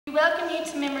welcome you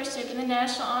to membership in the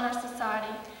National Honor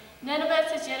Society. None of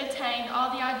us has yet attained all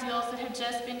the ideals that have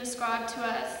just been described to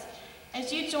us.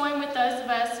 As you join with those of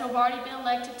us who have already been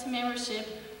elected to membership,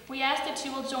 we ask that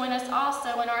you will join us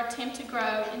also in our attempt to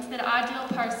grow into that ideal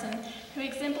person who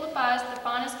exemplifies the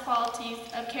finest qualities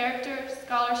of character,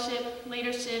 scholarship,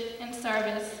 leadership, and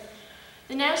service.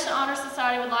 The National Honor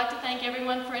Society would like to thank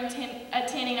everyone for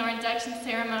attending our induction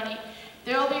ceremony.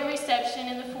 There will be a reception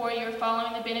in the foyer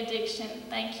following the benediction.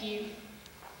 Thank you.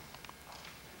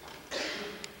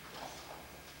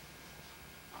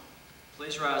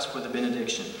 Please rise for the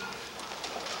benediction.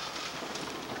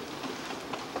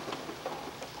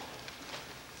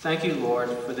 Thank you, Lord,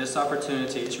 for this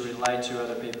opportunity to relate to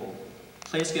other people.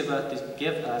 Please give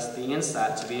us the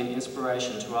insight to be an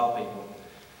inspiration to all people.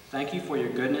 Thank you for your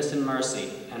goodness and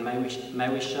mercy, and may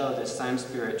we show this same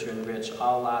spirit to enrich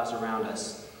all lives around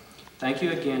us. Thank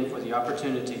you again for the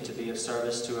opportunity to be of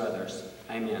service to others.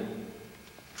 Amen.